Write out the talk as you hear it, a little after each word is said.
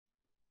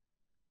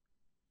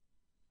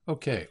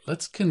Okay,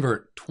 let's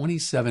convert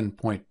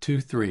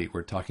 27.23,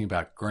 we're talking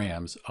about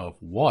grams of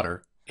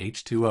water,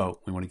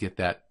 H2O. We want to get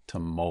that to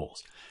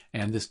moles.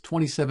 And this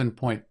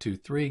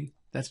 27.23,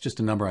 that's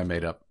just a number I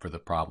made up for the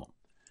problem.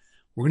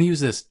 We're going to use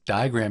this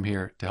diagram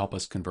here to help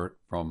us convert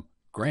from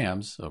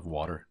grams of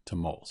water to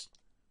moles.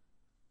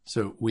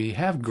 So we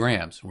have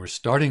grams. We're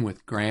starting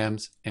with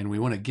grams, and we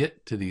want to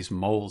get to these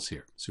moles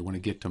here. So we want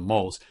to get to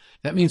moles.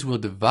 That means we'll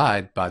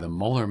divide by the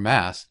molar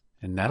mass,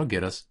 and that'll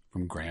get us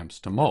from grams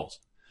to moles.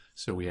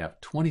 So we have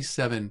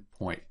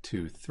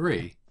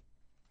 27.23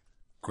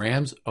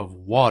 grams of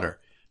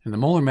water. And the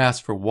molar mass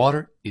for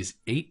water is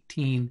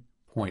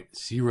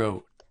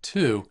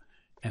 18.02.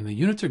 And the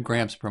units are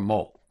grams per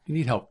mole. If you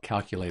need help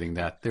calculating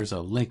that, there's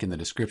a link in the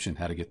description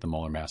how to get the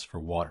molar mass for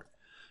water.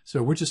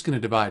 So we're just going to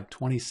divide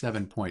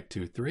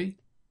 27.23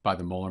 by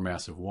the molar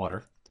mass of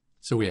water.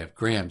 So we have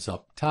grams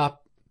up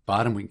top,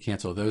 bottom, we can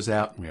cancel those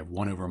out. And we have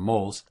 1 over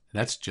moles.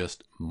 That's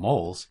just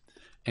moles.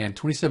 And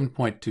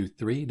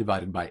 27.23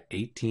 divided by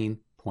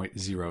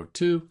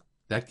 18.02,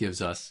 that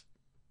gives us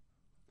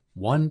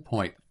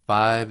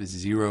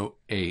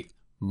 1.508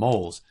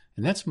 moles.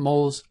 And that's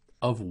moles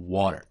of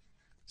water.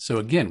 So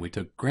again, we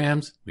took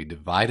grams, we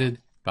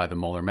divided by the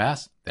molar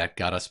mass, that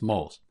got us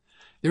moles.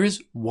 There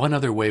is one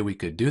other way we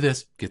could do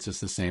this, gets us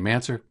the same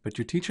answer, but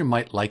your teacher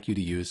might like you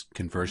to use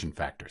conversion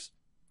factors.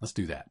 Let's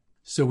do that.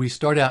 So we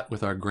start out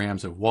with our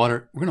grams of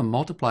water. We're going to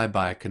multiply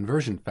by a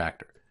conversion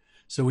factor.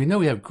 So we know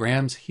we have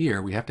grams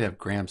here. We have to have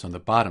grams on the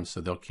bottom, so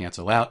they'll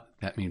cancel out.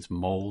 That means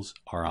moles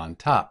are on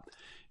top.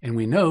 And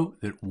we know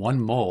that 1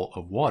 mole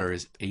of water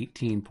is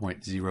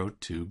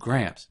 18.02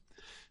 grams.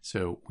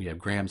 So we have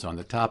grams on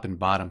the top and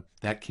bottom.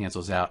 That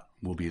cancels out.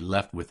 We'll be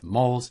left with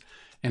moles.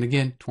 And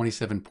again,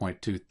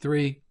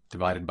 27.23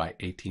 divided by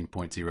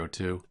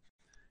 18.02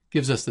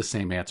 gives us the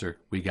same answer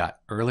we got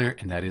earlier,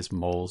 and that is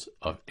moles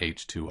of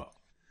H2O.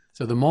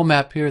 So the mole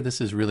map here,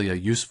 this is really a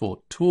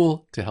useful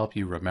tool to help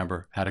you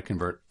remember how to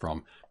convert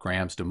from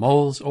grams to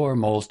moles, or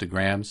moles to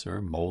grams,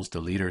 or moles to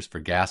liters for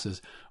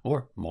gases,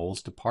 or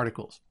moles to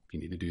particles if you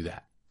need to do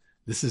that.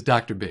 This is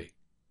Dr. B.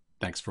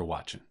 Thanks for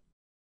watching.